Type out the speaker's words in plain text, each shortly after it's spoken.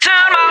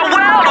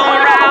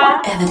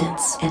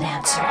Evidence and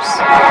Answers.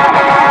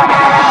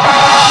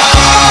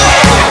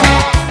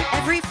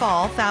 Every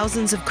fall,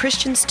 thousands of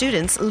Christian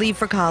students leave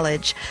for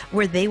college,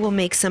 where they will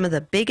make some of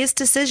the biggest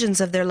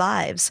decisions of their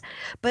lives,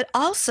 but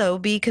also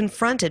be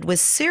confronted with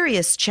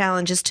serious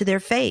challenges to their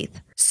faith.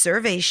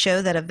 Surveys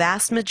show that a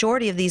vast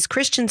majority of these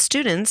Christian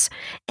students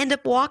end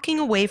up walking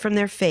away from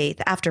their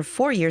faith after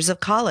 4 years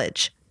of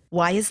college.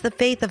 Why is the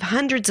faith of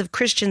hundreds of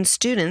Christian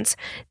students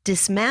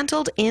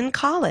dismantled in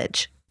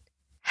college?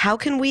 How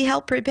can we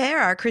help prepare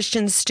our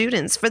Christian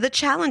students for the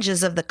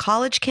challenges of the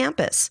college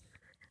campus?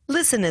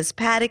 Listen as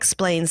Pat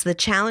explains the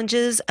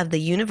challenges of the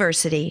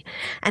university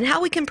and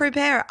how we can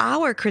prepare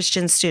our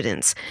Christian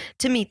students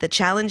to meet the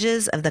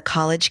challenges of the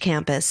college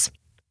campus.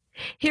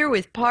 Here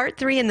with part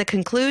 3 and the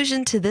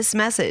conclusion to this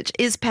message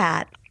is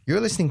Pat.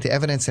 You're listening to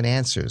Evidence and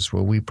Answers,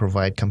 where we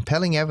provide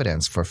compelling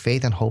evidence for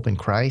faith and hope in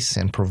Christ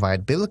and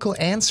provide biblical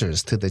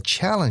answers to the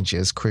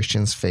challenges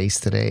Christians face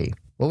today.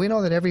 Well, we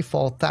know that every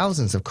fall,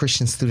 thousands of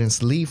Christian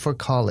students leave for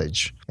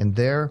college, and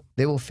there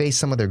they will face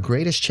some of their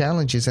greatest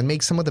challenges and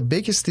make some of the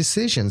biggest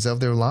decisions of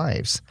their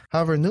lives.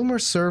 However,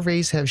 numerous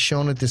surveys have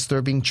shown a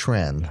disturbing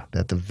trend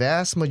that the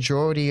vast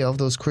majority of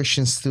those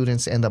Christian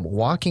students end up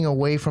walking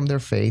away from their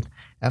faith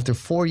after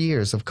 4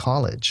 years of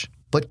college.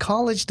 But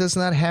college does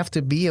not have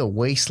to be a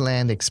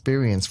wasteland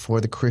experience for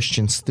the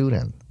Christian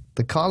student.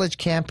 The college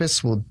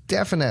campus will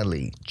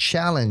definitely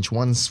challenge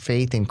one's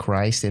faith in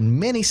Christ in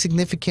many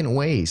significant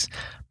ways.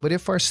 But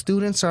if our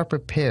students are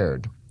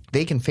prepared,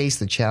 they can face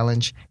the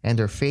challenge and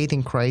their faith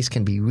in Christ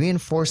can be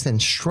reinforced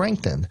and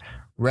strengthened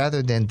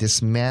rather than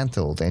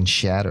dismantled and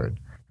shattered.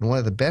 And one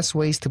of the best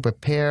ways to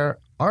prepare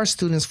our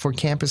students for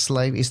campus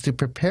life is to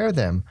prepare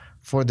them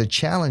for the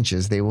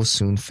challenges they will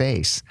soon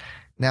face.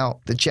 Now,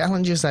 the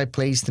challenges I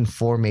placed in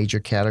 4 major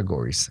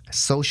categories: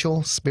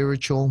 social,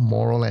 spiritual,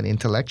 moral, and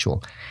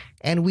intellectual.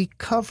 And we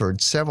covered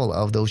several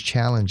of those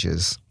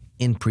challenges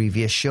in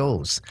previous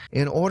shows.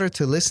 In order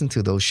to listen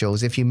to those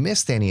shows, if you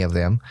missed any of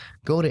them,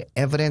 go to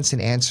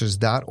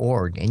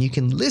evidenceandanswers.org and you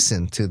can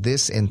listen to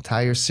this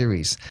entire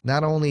series.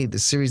 Not only the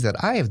series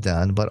that I have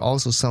done, but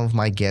also some of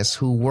my guests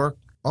who work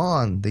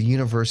on the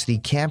university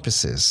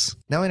campuses.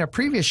 Now, in our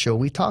previous show,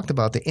 we talked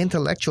about the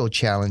intellectual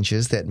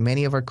challenges that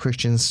many of our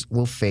Christians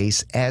will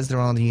face as they're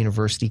on the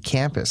university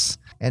campus.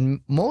 And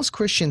most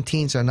Christian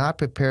teens are not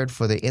prepared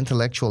for the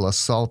intellectual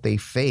assault they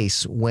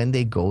face when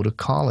they go to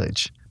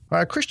college.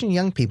 Our Christian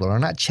young people are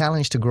not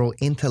challenged to grow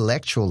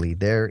intellectually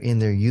there in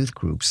their youth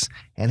groups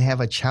and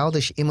have a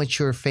childish,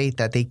 immature faith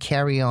that they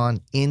carry on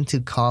into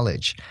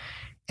college.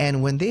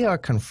 And when they are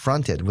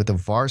confronted with the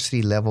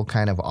varsity level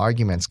kind of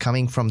arguments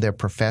coming from their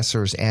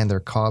professors and their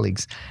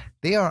colleagues,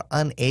 they are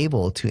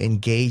unable to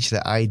engage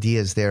the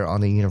ideas there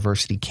on the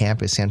university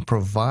campus and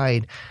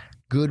provide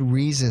good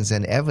reasons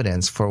and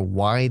evidence for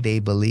why they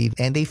believe.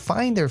 And they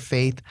find their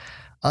faith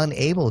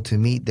unable to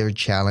meet their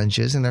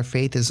challenges, and their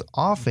faith is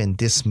often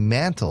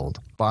dismantled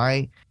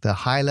by the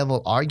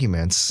high-level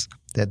arguments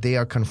that they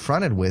are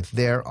confronted with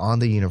there on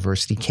the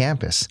university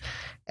campus.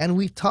 And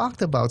we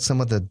talked about some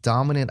of the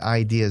dominant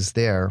ideas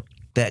there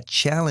that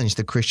challenge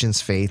the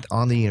Christian's faith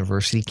on the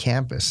university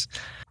campus.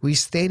 We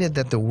stated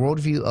that the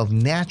worldview of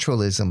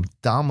naturalism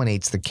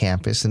dominates the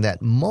campus and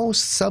that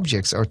most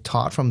subjects are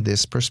taught from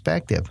this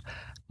perspective.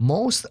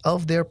 Most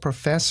of their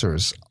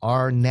professors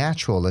are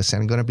naturalists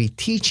and are going to be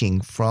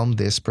teaching from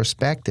this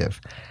perspective.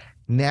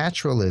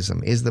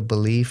 Naturalism is the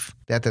belief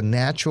that the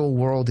natural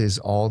world is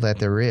all that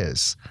there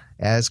is.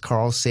 As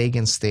Carl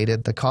Sagan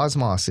stated, the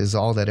cosmos is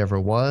all that ever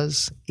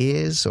was,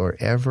 is, or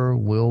ever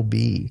will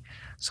be.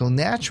 So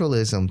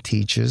naturalism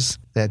teaches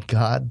that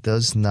God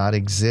does not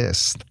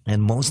exist.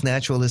 And most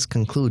naturalists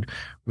conclude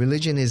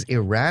religion is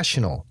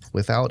irrational,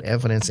 without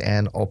evidence,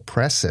 and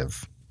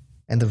oppressive.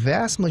 And the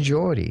vast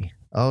majority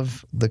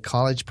of the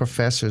college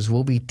professors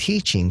will be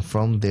teaching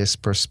from this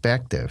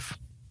perspective.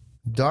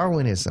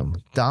 Darwinism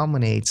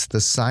dominates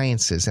the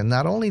sciences, and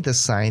not only the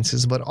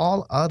sciences, but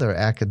all other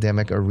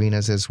academic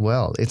arenas as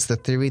well. It's the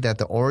theory that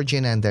the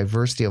origin and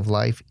diversity of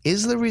life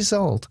is the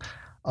result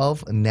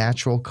of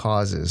natural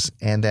causes,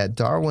 and that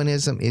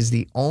Darwinism is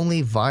the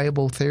only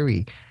viable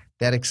theory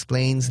that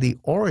explains the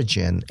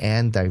origin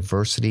and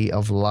diversity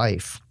of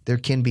life. There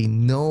can be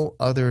no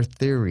other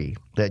theory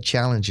that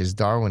challenges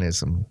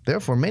Darwinism.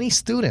 Therefore, many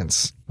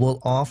students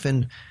will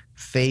often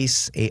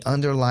face an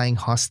underlying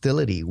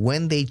hostility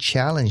when they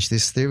challenge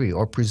this theory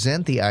or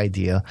present the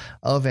idea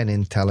of an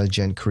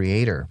intelligent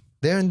creator.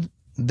 Then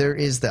there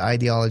is the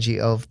ideology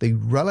of the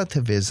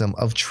relativism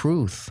of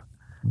truth.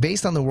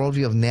 Based on the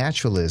worldview of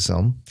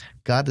naturalism,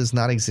 God does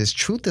not exist.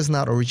 Truth does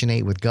not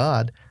originate with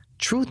God.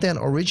 Truth then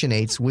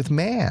originates with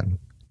man.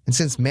 And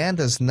since man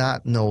does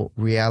not know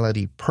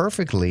reality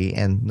perfectly,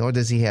 and nor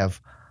does he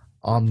have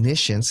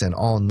omniscience and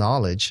all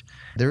knowledge,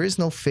 there is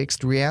no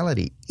fixed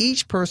reality.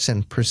 Each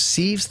person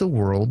perceives the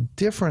world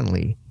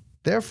differently.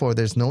 Therefore,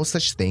 there's no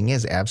such thing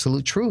as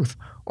absolute truth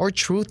or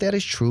truth that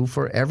is true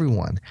for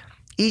everyone.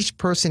 Each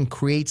person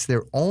creates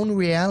their own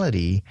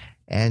reality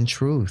and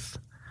truth.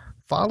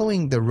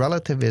 Following the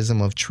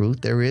relativism of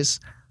truth, there is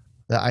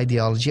the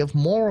ideology of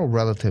moral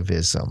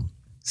relativism.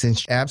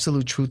 Since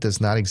absolute truth does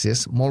not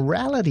exist,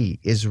 morality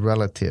is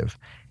relative,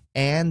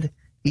 and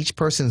each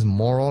person's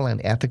moral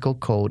and ethical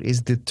code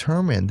is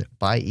determined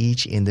by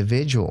each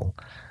individual.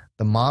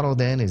 The motto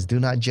then is do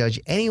not judge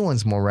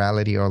anyone's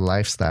morality or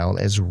lifestyle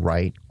as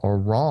right or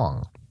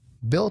wrong.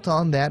 Built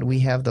on that, we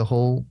have the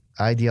whole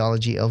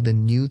ideology of the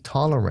new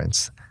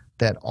tolerance,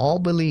 that all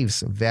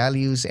beliefs,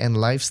 values, and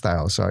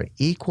lifestyles are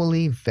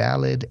equally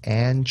valid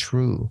and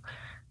true.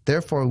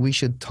 Therefore, we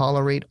should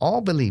tolerate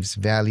all beliefs,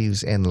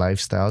 values, and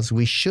lifestyles.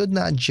 We should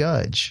not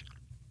judge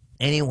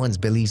anyone's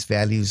beliefs,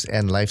 values,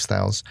 and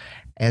lifestyles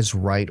as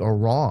right or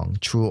wrong,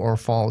 true or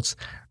false.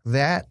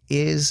 That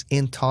is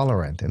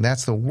intolerant, and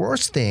that's the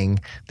worst thing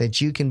that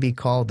you can be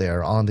called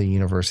there on the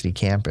university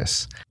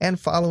campus. And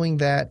following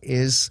that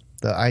is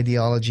the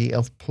ideology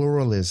of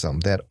pluralism,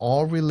 that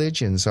all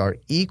religions are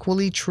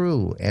equally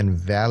true and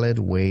valid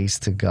ways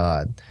to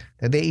God,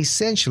 that they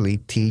essentially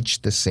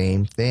teach the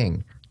same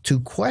thing. To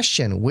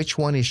question which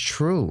one is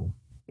true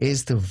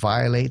is to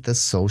violate the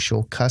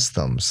social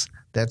customs.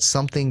 That's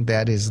something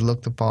that is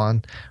looked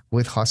upon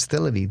with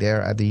hostility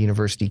there at the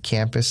university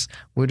campus.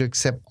 We're to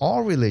accept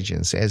all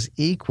religions as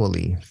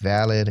equally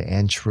valid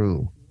and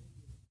true.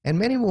 And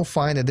many will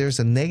find that there's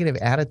a negative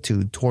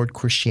attitude toward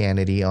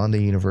Christianity on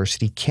the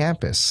university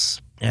campus.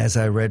 As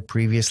I read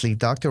previously,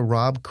 Dr.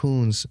 Rob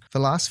Coons,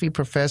 philosophy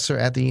professor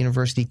at the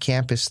university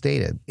campus,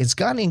 stated, "It's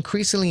gotten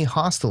increasingly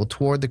hostile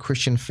toward the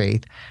Christian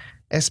faith,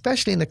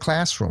 especially in the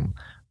classroom.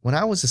 When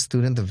I was a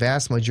student, the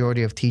vast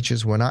majority of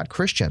teachers were not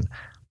Christian,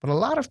 but a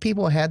lot of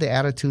people had the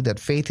attitude that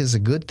faith is a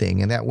good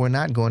thing and that we're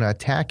not going to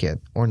attack it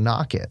or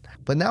knock it.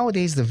 But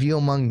nowadays, the view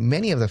among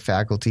many of the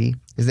faculty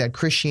is that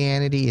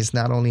Christianity is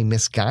not only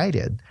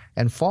misguided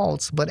and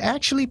false, but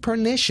actually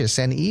pernicious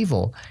and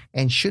evil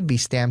and should be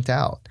stamped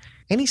out.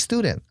 Any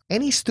student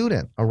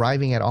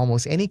arriving at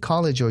almost any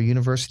college or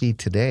university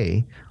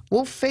today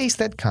will face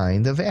that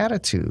kind of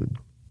attitude."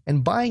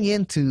 And buying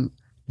into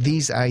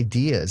these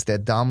ideas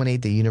that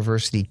dominate the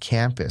university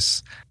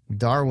campus,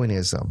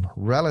 Darwinism,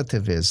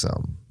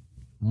 relativism,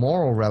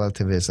 moral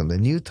relativism, the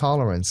new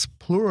tolerance,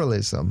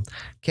 pluralism,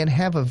 can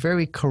have a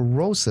very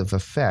corrosive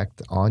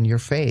effect on your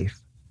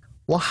faith.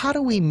 Well, how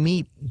do we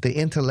meet the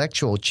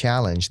intellectual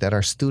challenge that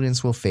our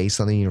students will face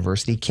on the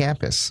university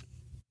campus?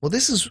 Well,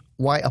 this is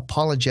why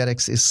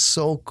apologetics is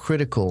so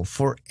critical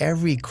for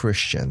every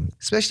Christian,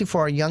 especially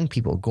for our young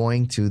people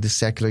going to the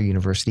secular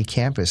university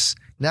campus.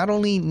 Not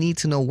only need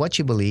to know what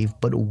you believe,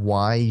 but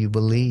why you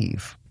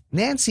believe.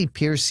 Nancy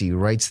Pearcey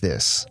writes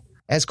this: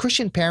 "As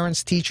Christian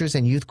parents, teachers,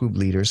 and youth group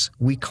leaders,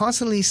 we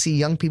constantly see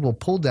young people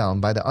pulled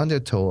down by the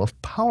undertow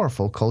of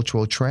powerful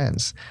cultural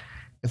trends.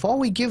 If all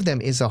we give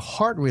them is a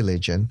heart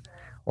religion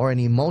or an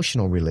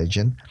emotional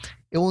religion,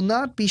 it will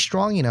not be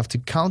strong enough to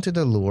counter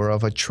the lure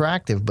of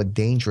attractive but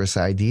dangerous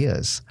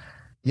ideas.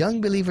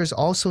 Young believers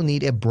also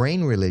need a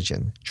brain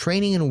religion,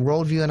 training in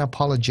worldview and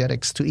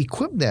apologetics to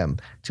equip them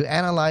to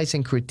analyze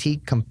and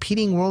critique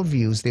competing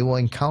worldviews they will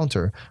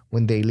encounter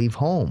when they leave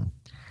home.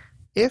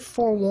 If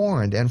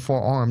forewarned and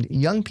forearmed,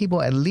 young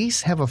people at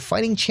least have a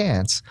fighting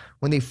chance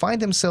when they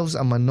find themselves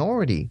a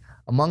minority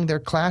among their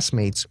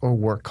classmates or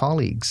work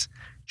colleagues.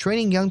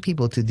 Training young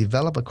people to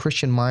develop a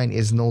Christian mind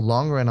is no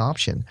longer an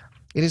option.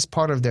 It is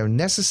part of their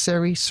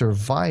necessary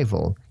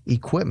survival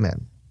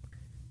equipment.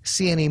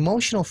 See, an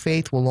emotional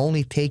faith will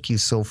only take you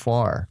so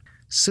far.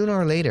 Sooner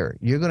or later,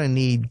 you're going to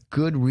need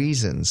good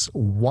reasons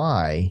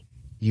why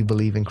you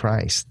believe in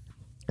Christ.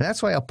 And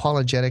that's why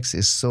apologetics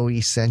is so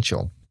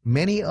essential.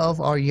 Many of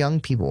our young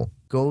people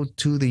go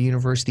to the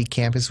university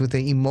campus with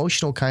an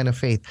emotional kind of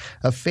faith,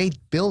 a faith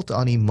built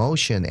on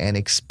emotion and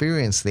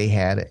experience they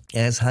had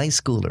as high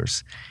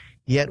schoolers.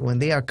 Yet when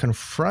they are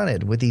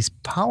confronted with these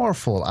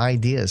powerful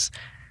ideas,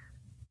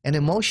 an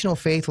emotional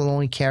faith will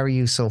only carry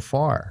you so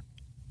far.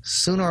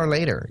 Sooner or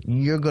later,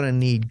 you're going to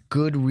need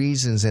good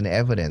reasons and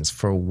evidence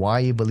for why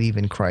you believe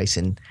in Christ.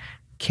 And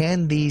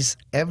can these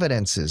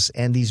evidences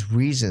and these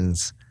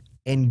reasons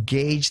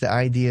engage the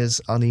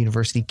ideas on the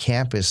university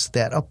campus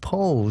that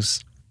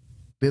oppose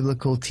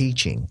biblical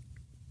teaching?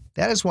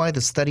 That is why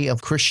the study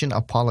of Christian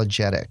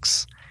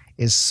apologetics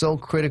is so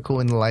critical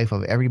in the life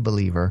of every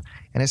believer,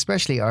 and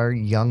especially our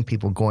young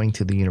people going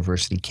to the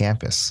university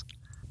campus.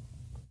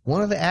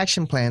 One of the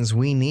action plans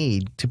we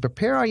need to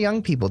prepare our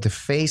young people to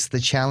face the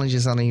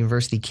challenges on the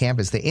university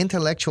campus, the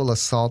intellectual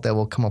assault that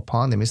will come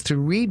upon them, is to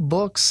read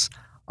books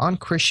on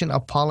Christian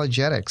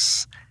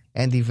apologetics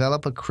and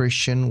develop a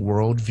Christian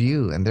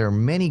worldview. And there are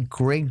many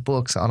great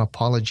books on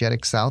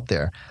apologetics out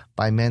there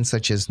by men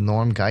such as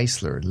Norm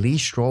Geisler, Lee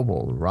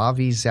Strobel,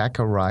 Ravi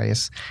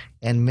Zacharias,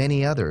 and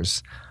many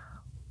others.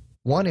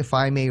 One, if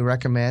I may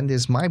recommend,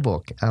 is my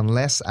book,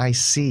 Unless I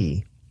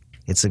See.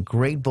 It's a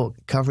great book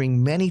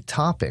covering many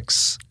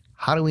topics.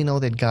 How do we know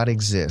that God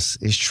exists?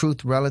 Is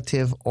truth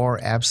relative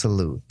or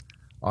absolute?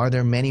 Are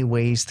there many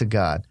ways to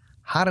God?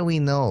 How do we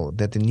know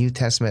that the New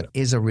Testament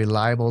is a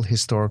reliable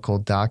historical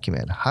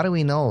document? How do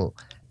we know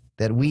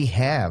that we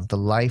have the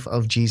life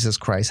of Jesus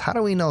Christ? How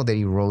do we know that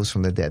he rose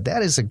from the dead?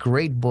 That is a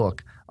great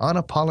book on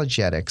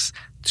apologetics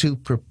to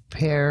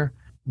prepare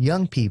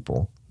young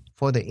people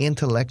for the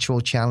intellectual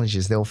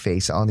challenges they'll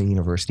face on the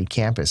university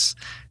campus.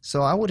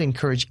 So I would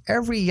encourage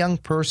every young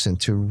person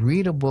to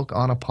read a book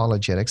on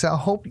apologetics. I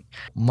hope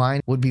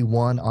mine would be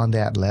one on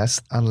that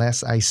list,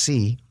 unless I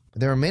see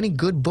there are many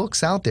good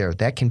books out there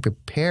that can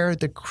prepare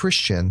the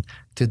Christian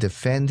to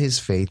defend his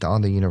faith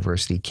on the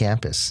university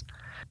campus.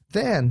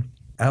 Then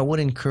I would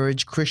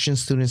encourage Christian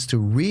students to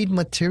read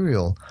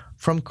material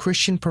from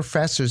Christian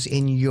professors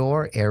in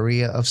your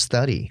area of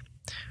study.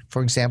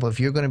 For example, if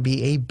you're going to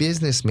be a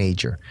business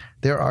major,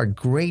 there are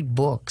great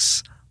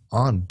books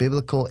on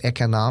biblical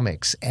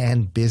economics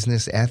and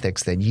business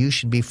ethics that you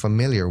should be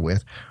familiar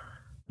with,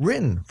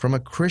 written from a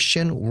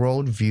Christian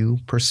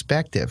worldview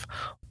perspective.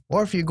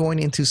 Or if you're going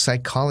into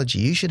psychology,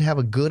 you should have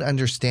a good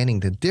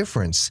understanding the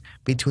difference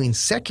between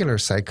secular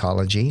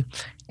psychology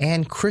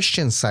and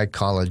Christian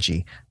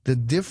psychology. The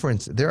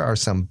difference, there are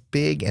some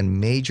big and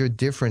major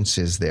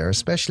differences there,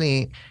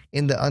 especially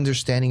in the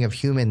understanding of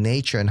human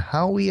nature and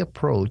how we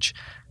approach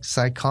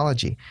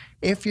psychology.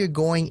 If you're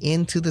going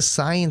into the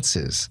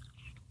sciences,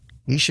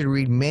 you should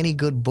read many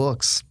good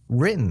books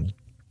written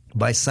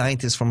by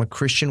scientists from a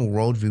Christian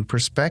worldview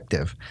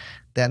perspective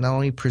that not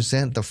only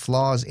present the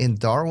flaws in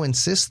Darwin's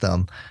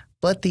system,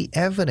 but the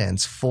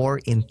evidence for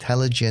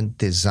intelligent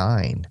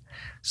design.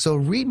 So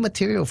read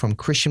material from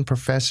Christian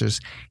professors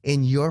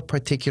in your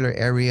particular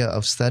area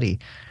of study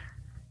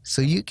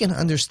so you can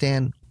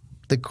understand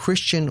the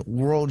Christian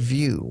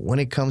worldview when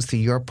it comes to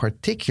your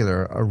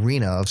particular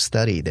arena of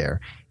study there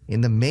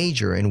in the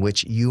major in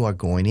which you are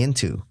going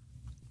into.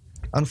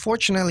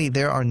 Unfortunately,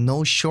 there are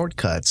no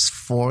shortcuts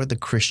for the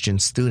Christian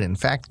student. In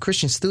fact,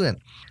 Christian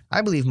student,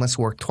 I believe, must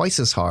work twice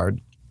as hard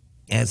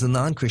as a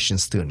non-Christian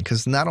student,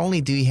 because not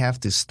only do you have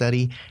to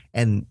study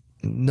and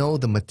know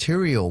the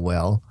material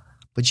well,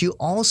 but you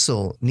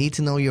also need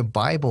to know your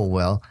Bible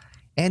well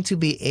and to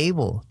be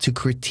able to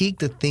critique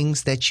the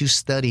things that you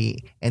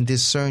study and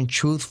discern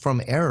truth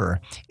from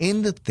error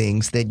in the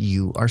things that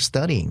you are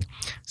studying.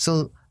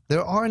 So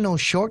there are no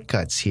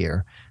shortcuts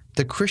here.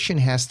 The Christian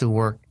has to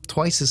work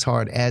twice as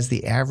hard as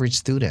the average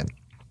student.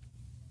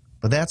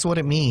 But that's what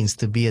it means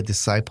to be a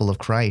disciple of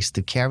Christ,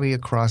 to carry a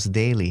cross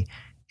daily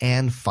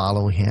and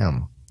follow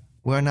him.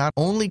 We're not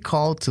only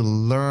called to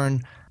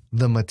learn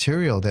the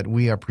material that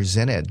we are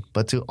presented,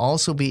 but to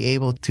also be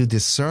able to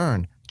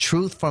discern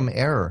truth from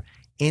error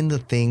in the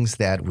things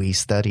that we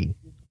study.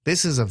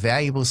 This is a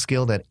valuable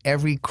skill that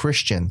every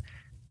Christian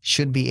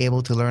should be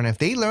able to learn. If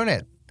they learn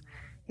it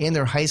in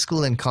their high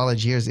school and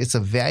college years, it's a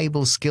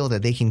valuable skill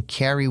that they can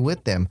carry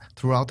with them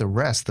throughout the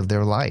rest of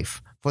their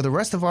life. For the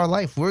rest of our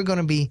life, we're going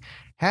to be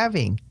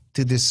having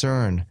to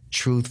discern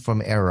truth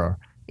from error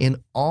in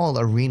all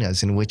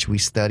arenas in which we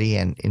study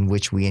and in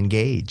which we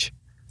engage.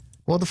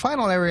 Well, the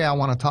final area I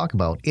want to talk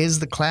about is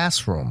the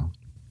classroom.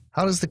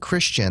 How does the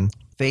Christian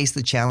face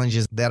the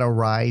challenges that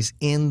arise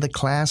in the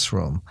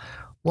classroom?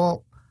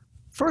 Well,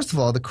 first of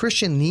all, the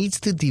Christian needs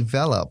to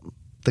develop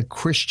the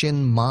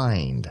Christian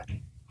mind.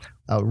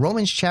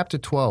 Romans chapter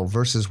 12,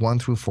 verses 1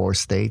 through 4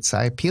 states,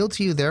 I appeal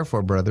to you,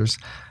 therefore, brothers,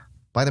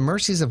 by the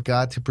mercies of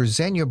God, to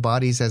present your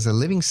bodies as a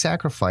living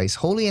sacrifice,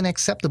 holy and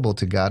acceptable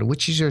to God,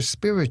 which is your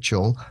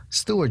spiritual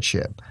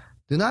stewardship.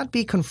 Do not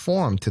be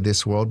conformed to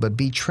this world, but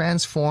be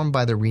transformed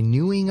by the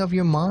renewing of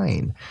your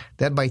mind,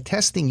 that by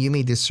testing you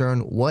may discern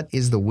what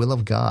is the will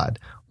of God,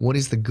 what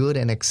is the good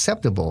and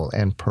acceptable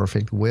and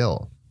perfect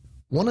will.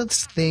 One of the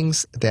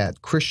things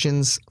that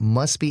Christians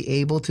must be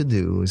able to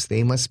do is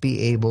they must be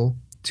able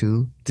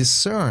to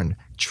discern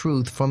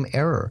truth from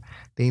error.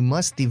 They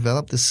must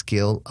develop the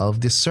skill of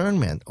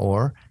discernment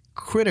or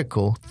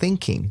critical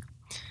thinking.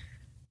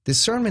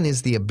 Discernment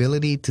is the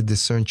ability to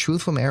discern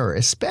truth from error,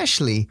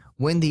 especially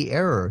when the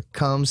error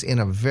comes in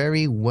a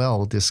very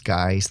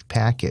well-disguised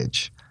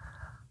package.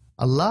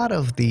 A lot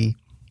of the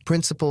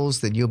principles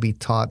that you'll be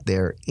taught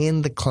there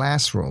in the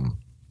classroom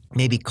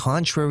may be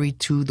contrary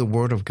to the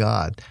Word of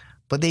God,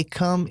 but they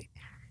come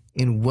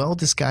in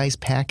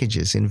well-disguised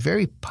packages, in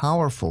very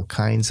powerful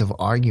kinds of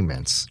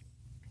arguments.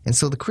 And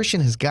so the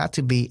Christian has got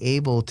to be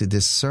able to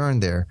discern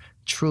their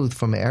truth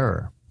from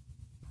error.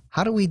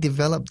 How do we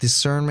develop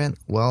discernment?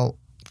 Well,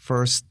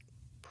 first,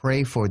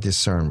 pray for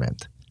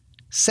discernment.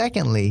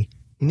 Secondly,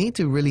 you need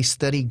to really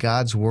study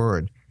God's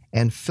Word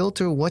and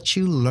filter what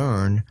you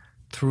learn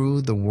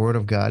through the Word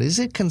of God. Is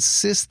it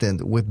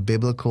consistent with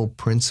biblical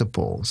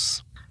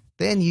principles?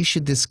 Then you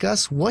should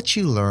discuss what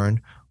you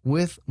learn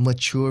with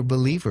mature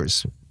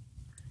believers.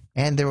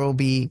 And there will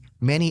be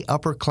many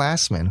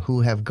upperclassmen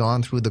who have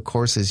gone through the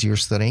courses you're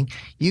studying.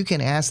 You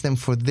can ask them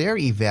for their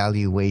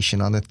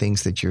evaluation on the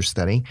things that you're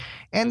studying.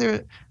 And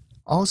there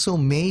also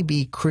may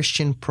be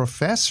Christian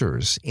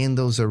professors in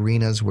those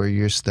arenas where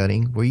you're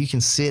studying, where you can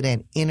sit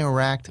and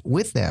interact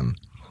with them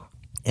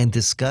and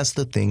discuss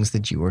the things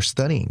that you are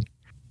studying.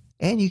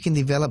 And you can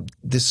develop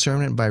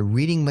discernment by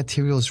reading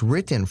materials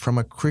written from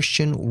a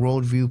Christian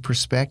worldview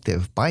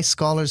perspective by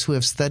scholars who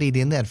have studied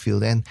in that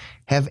field and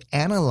have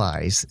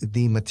analyzed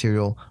the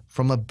material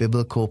from a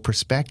biblical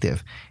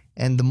perspective.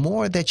 And the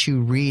more that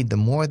you read, the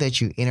more that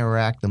you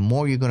interact, the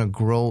more you're going to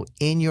grow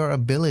in your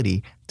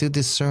ability to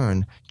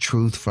discern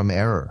truth from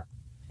error.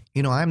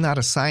 I'm not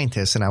a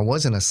scientist and I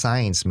wasn't a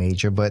science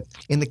major, but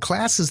in the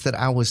classes that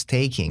I was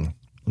taking,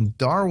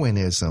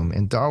 Darwinism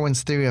and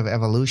Darwin's theory of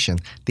evolution,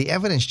 the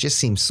evidence just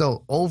seems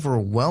so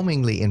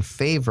overwhelmingly in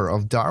favor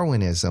of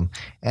Darwinism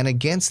and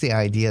against the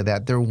idea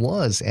that there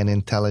was an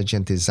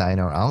intelligent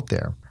designer out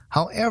there.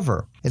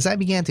 However, as I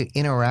began to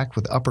interact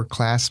with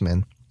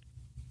upperclassmen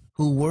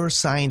who were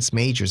science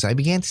majors, I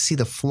began to see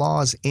the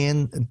flaws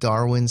in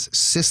Darwin's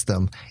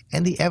system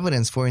and the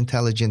evidence for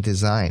intelligent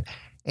design.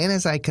 And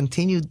as I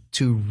continued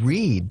to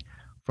read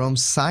from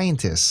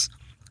scientists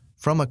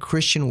from a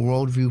Christian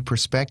worldview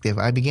perspective,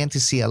 I began to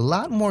see a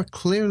lot more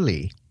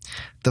clearly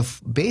the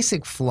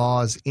basic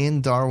flaws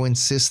in Darwin's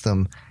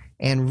system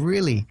and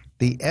really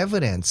the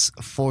evidence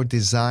for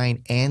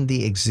design and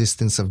the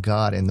existence of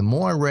God. And the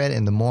more I read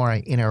and the more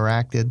I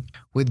interacted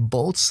with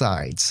both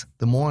sides,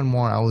 the more and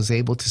more I was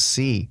able to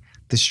see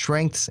the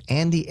strengths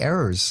and the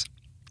errors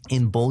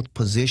in both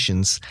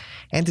positions,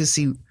 and to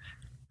see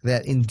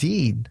that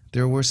indeed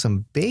there were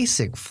some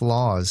basic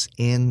flaws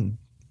in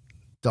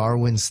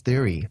Darwin's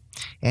theory,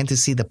 and to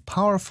see the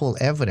powerful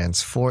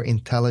evidence for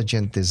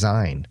intelligent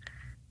design.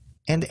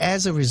 And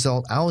as a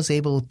result, I was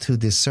able to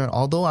discern,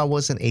 although I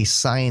wasn't a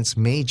science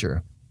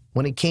major,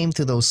 when it came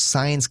to those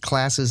science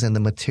classes and the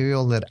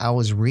material that I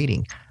was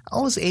reading, I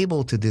was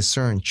able to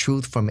discern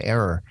truth from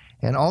error,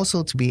 and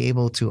also to be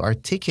able to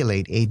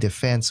articulate a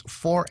defense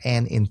for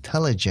an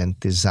intelligent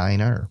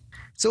designer.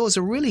 So it was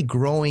a really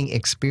growing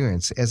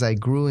experience as I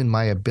grew in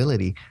my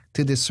ability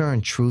to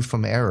discern truth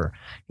from error,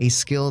 a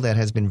skill that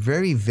has been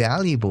very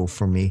valuable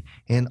for me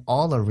in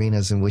all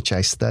arenas in which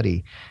I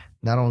study,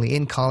 not only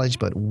in college,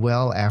 but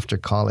well after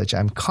college.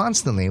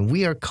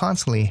 We are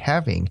constantly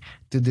having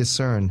to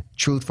discern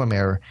truth from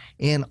error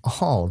in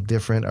all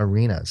different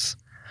arenas.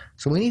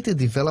 So we need to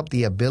develop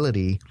the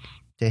ability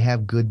to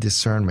have good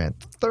discernment.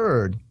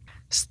 Third,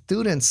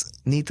 students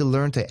need to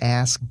learn to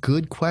ask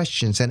good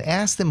questions and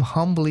ask them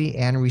humbly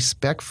and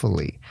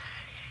respectfully.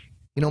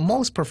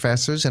 Most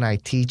professors, and I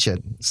teach at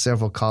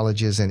several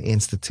colleges and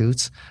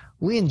institutes,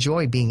 we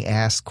enjoy being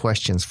asked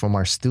questions from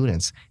our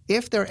students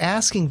if they're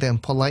asking them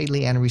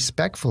politely and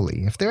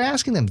respectfully. If they're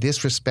asking them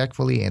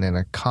disrespectfully and in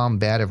a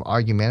combative,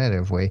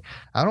 argumentative way,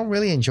 I don't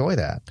really enjoy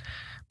that.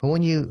 But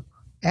when you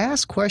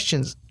ask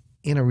questions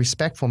in a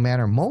respectful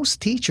manner,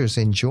 most teachers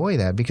enjoy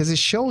that because it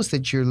shows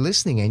that you're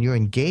listening and you're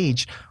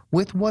engaged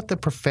with what the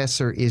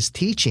professor is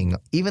teaching,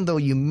 even though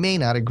you may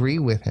not agree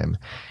with him.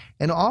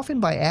 And often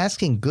by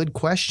asking good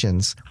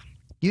questions,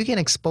 you can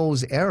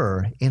expose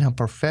error in a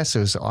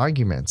professor's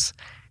arguments.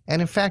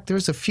 And in fact,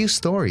 there's a few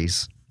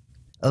stories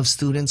of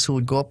students who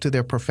would go up to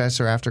their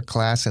professor after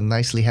class and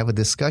nicely have a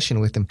discussion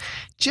with him,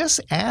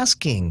 just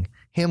asking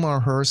him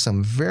or her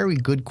some very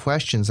good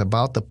questions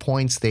about the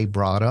points they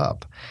brought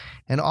up.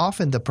 And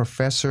often the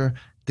professor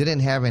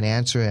didn't have an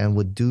answer and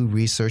would do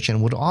research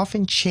and would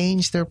often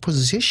change their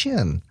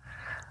position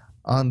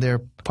on their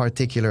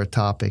particular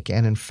topic.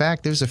 And in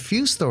fact, there's a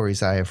few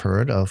stories I have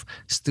heard of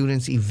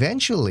students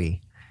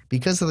eventually,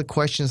 because of the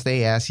questions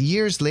they asked,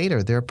 years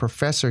later, their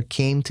professor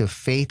came to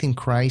faith in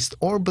Christ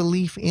or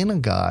belief in a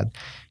God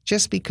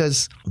just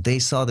because they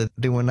saw that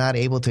they were not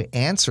able to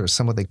answer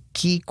some of the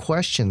key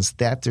questions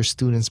that their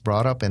students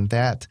brought up, and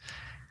that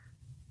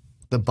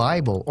the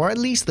Bible, or at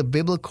least the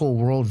biblical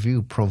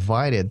worldview,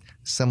 provided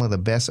some of the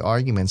best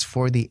arguments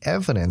for the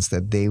evidence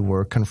that they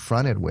were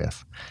confronted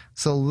with.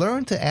 So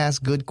learn to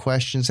ask good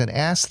questions and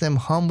ask them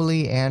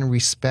humbly and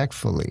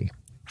respectfully.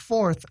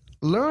 Fourth,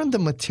 learn the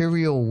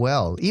material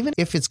well, even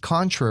if it's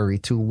contrary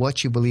to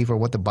what you believe or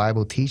what the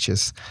Bible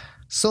teaches,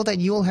 so that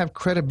you'll have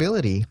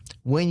credibility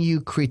when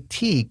you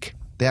critique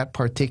that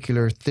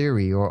particular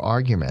theory or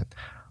argument.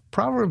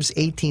 Proverbs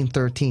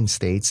 18:13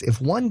 states, "If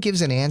one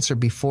gives an answer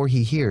before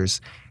he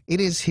hears, it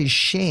is his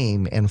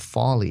shame and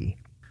folly."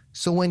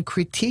 So when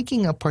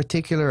critiquing a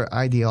particular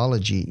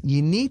ideology,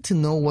 you need to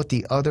know what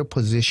the other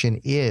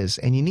position is,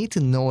 and you need to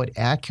know it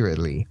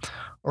accurately,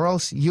 or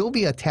else you'll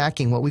be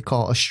attacking what we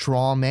call a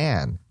straw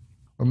man,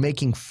 or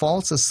making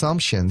false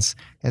assumptions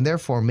and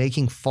therefore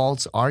making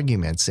false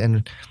arguments.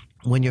 And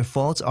when your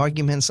false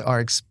arguments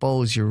are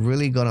exposed, you're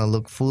really going to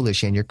look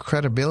foolish and your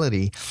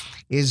credibility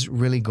is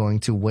really going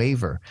to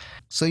waver.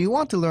 So you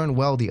want to learn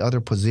well the other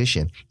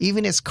position,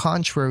 even if it's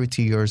contrary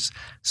to yours,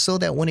 so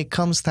that when it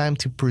comes time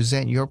to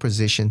present your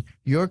position,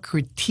 your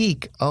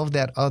critique of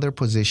that other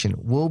position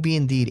will be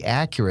indeed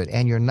accurate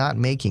and you're not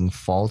making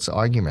false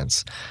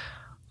arguments.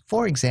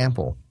 For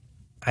example,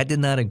 I did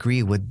not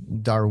agree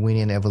with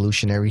Darwinian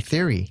evolutionary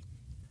theory,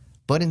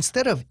 but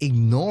instead of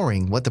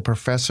ignoring what the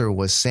professor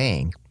was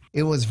saying,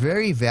 it was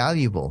very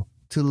valuable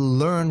to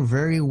learn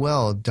very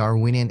well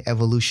Darwinian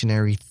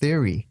evolutionary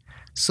theory,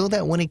 so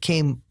that when it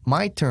came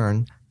my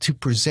turn to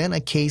present a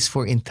case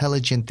for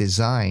intelligent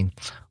design,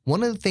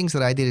 one of the things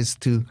that I did is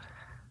to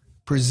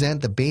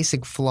present the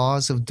basic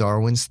flaws of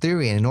Darwin's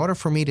theory. And in order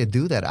for me to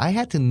do that, I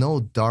had to know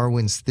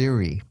Darwin's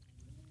theory.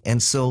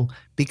 And so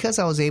because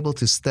I was able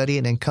to study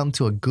it and come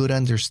to a good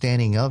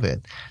understanding of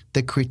it,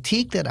 the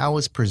critique that I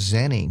was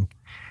presenting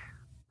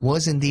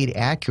was indeed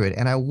accurate,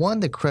 and I won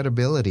the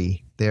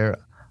credibility there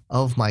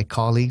of my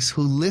colleagues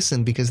who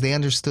listened because they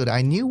understood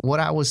I knew what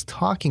I was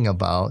talking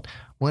about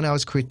when I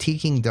was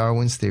critiquing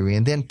Darwin's theory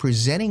and then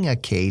presenting a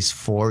case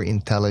for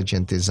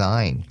intelligent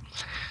design.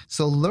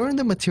 So learn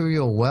the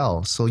material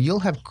well so you'll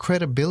have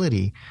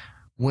credibility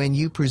when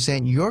you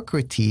present your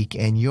critique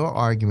and your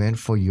argument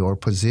for your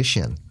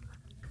position.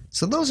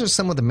 So those are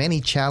some of the many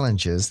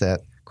challenges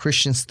that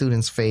Christian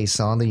students face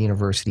on the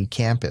university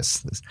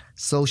campus.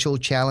 Social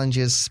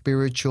challenges,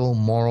 spiritual,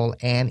 moral,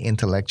 and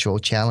intellectual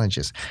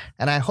challenges.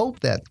 And I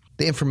hope that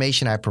the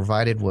information I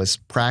provided was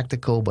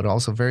practical but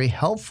also very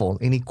helpful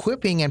in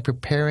equipping and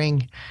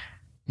preparing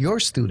your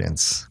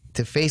students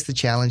to face the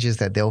challenges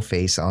that they'll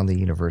face on the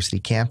university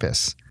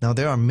campus. Now,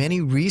 there are many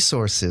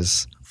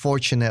resources,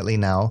 fortunately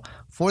now,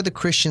 for the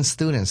Christian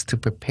students to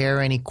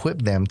prepare and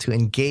equip them to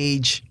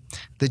engage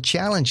the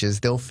challenges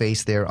they'll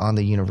face there on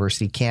the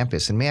university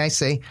campus. And may I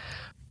say,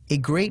 a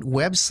great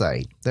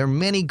website. There are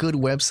many good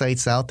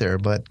websites out there,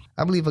 but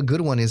I believe a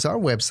good one is our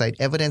website,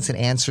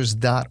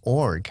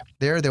 evidenceandanswers.org.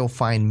 There they'll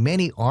find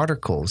many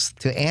articles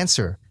to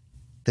answer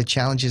the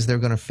challenges they're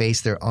going to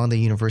face there on the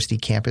university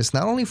campus,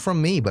 not only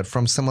from me, but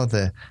from some of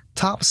the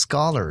top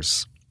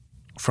scholars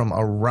from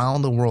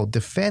around the world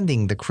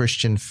defending the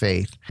Christian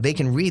faith. They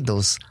can read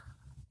those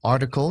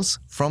articles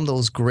from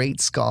those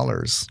great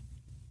scholars.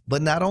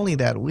 But not only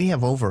that, we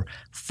have over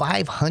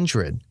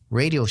 500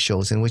 radio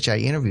shows in which I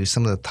interview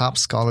some of the top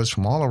scholars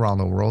from all around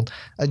the world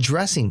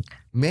addressing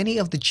many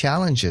of the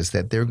challenges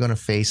that they're going to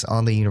face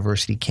on the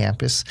university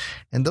campus.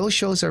 And those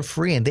shows are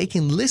free, and they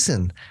can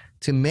listen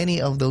to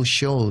many of those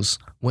shows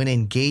when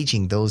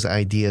engaging those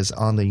ideas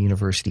on the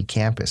university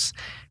campus.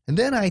 And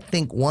then I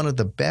think one of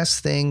the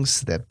best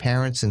things that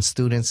parents and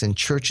students and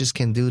churches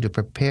can do to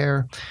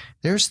prepare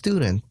their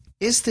student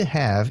is to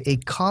have a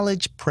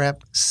college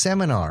prep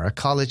seminar, a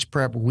college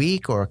prep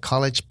week, or a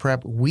college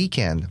prep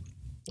weekend.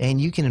 And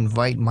you can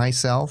invite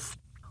myself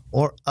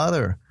or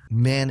other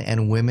men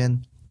and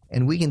women,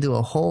 and we can do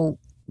a whole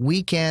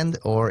weekend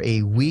or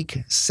a week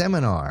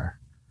seminar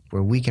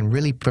where we can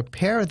really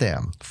prepare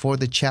them for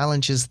the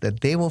challenges that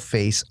they will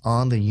face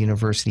on the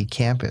university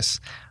campus.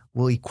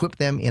 We'll equip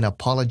them in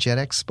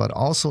apologetics, but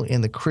also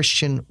in the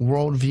Christian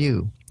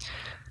worldview,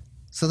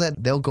 so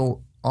that they'll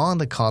go on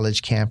the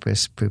college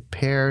campus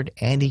prepared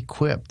and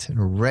equipped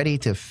and ready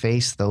to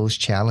face those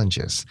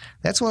challenges.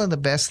 That's one of the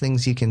best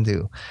things you can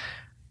do.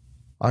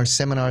 Our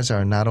seminars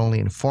are not only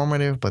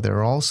informative, but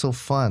they're also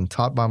fun,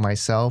 taught by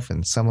myself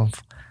and some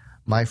of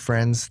my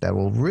friends that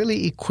will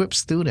really equip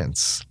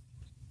students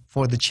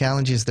for the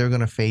challenges they're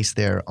going to face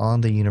there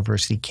on the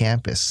university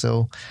campus.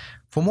 So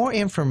for more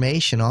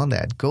information on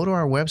that, go to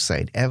our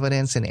website,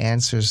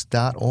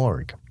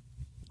 evidenceandanswers.org,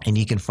 and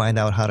you can find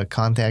out how to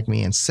contact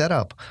me and set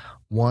up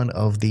one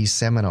of these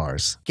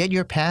seminars. Get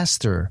your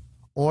pastor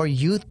or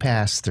youth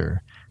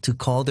pastor to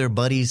call their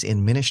buddies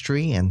in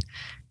ministry and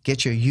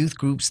get your youth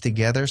groups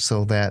together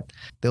so that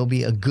there'll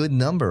be a good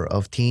number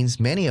of teens,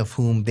 many of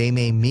whom they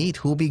may meet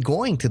who will be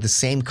going to the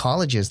same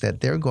colleges that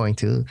they're going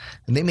to.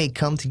 And they may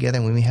come together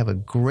and we may have a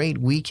great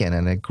weekend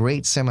and a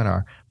great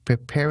seminar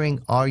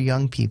preparing our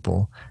young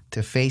people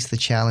to face the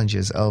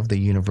challenges of the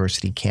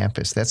university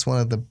campus. That's one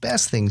of the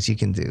best things you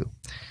can do.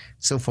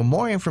 So for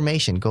more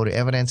information, go to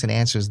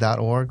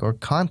evidenceandanswers.org or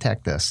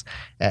contact us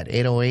at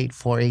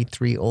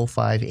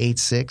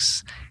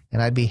 808-483-0586.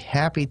 And I'd be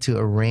happy to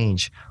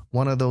arrange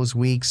one of those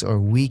weeks or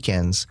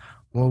weekends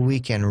where we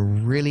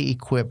can really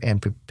equip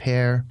and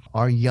prepare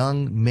our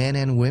young men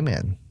and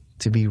women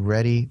to be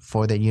ready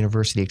for that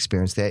university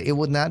experience. That it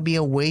would not be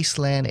a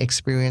wasteland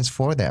experience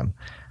for them,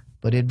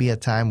 but it'd be a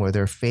time where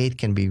their faith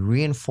can be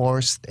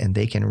reinforced and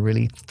they can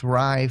really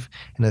thrive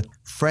in the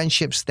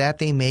friendships that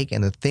they make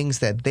and the things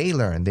that they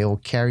learn they will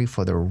carry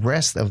for the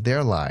rest of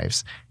their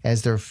lives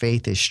as their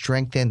faith is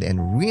strengthened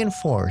and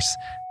reinforced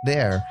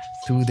there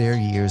through their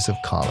years of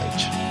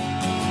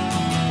college.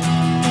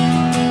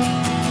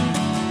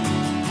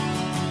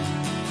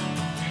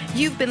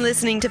 You've been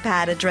listening to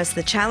Pat address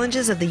the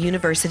challenges of the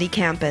university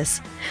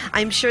campus.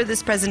 I'm sure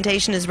this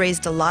presentation has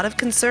raised a lot of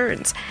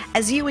concerns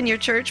as you and your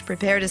church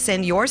prepare to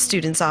send your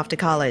students off to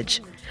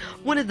college.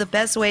 One of the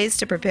best ways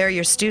to prepare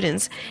your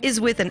students is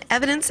with an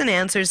Evidence and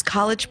Answers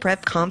College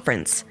Prep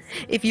Conference.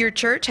 If your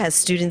church has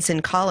students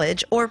in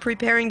college or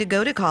preparing to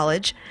go to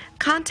college,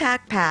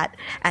 contact Pat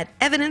at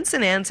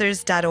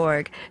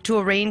evidenceandanswers.org to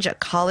arrange a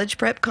college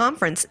prep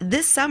conference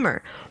this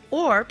summer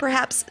or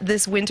perhaps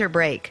this winter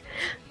break.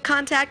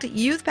 Contact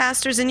youth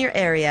pastors in your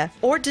area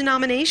or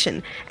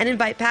denomination and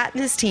invite Pat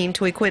and his team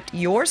to equip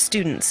your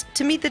students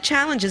to meet the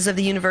challenges of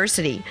the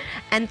university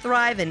and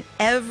thrive in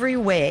every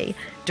way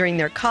during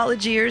their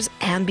college years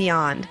and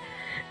beyond.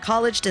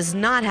 College does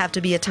not have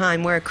to be a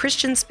time where a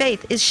Christian's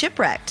faith is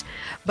shipwrecked,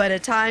 but a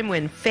time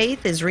when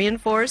faith is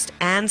reinforced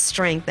and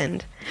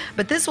strengthened.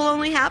 But this will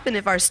only happen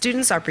if our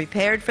students are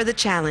prepared for the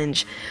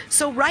challenge.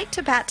 So write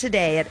to Pat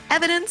today at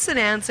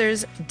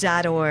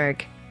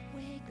evidenceandanswers.org.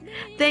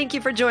 Thank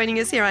you for joining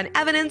us here on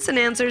Evidence and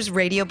Answers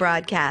radio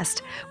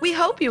broadcast. We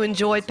hope you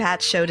enjoyed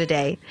Pat's show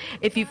today.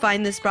 If you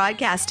find this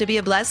broadcast to be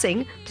a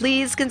blessing,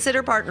 please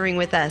consider partnering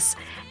with us.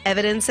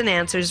 Evidence and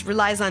Answers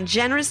relies on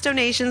generous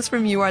donations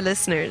from you, our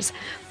listeners.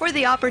 For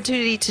the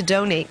opportunity to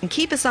donate and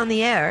keep us on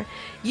the air,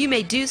 you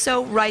may do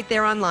so right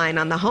there online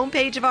on the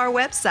homepage of our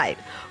website.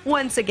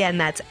 Once again,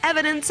 that's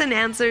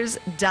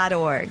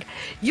evidenceandanswers.org.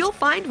 You'll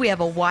find we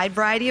have a wide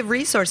variety of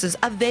resources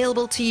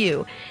available to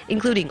you,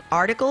 including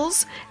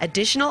articles,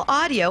 additional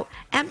audio,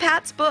 and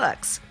Pat's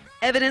books.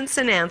 Evidence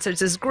and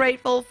Answers is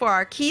grateful for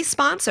our key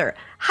sponsor,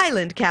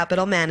 Highland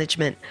Capital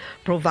Management,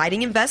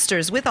 providing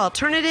investors with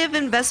alternative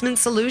investment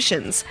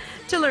solutions.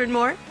 To learn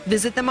more,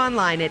 visit them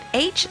online at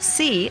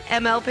hcmlp.com.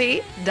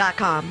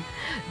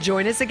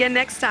 Join us again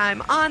next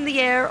time on the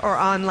air or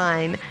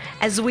online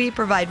as we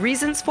provide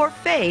reasons for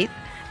faith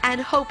and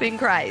hope in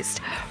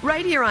Christ,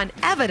 right here on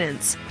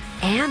Evidence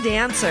and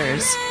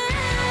Answers.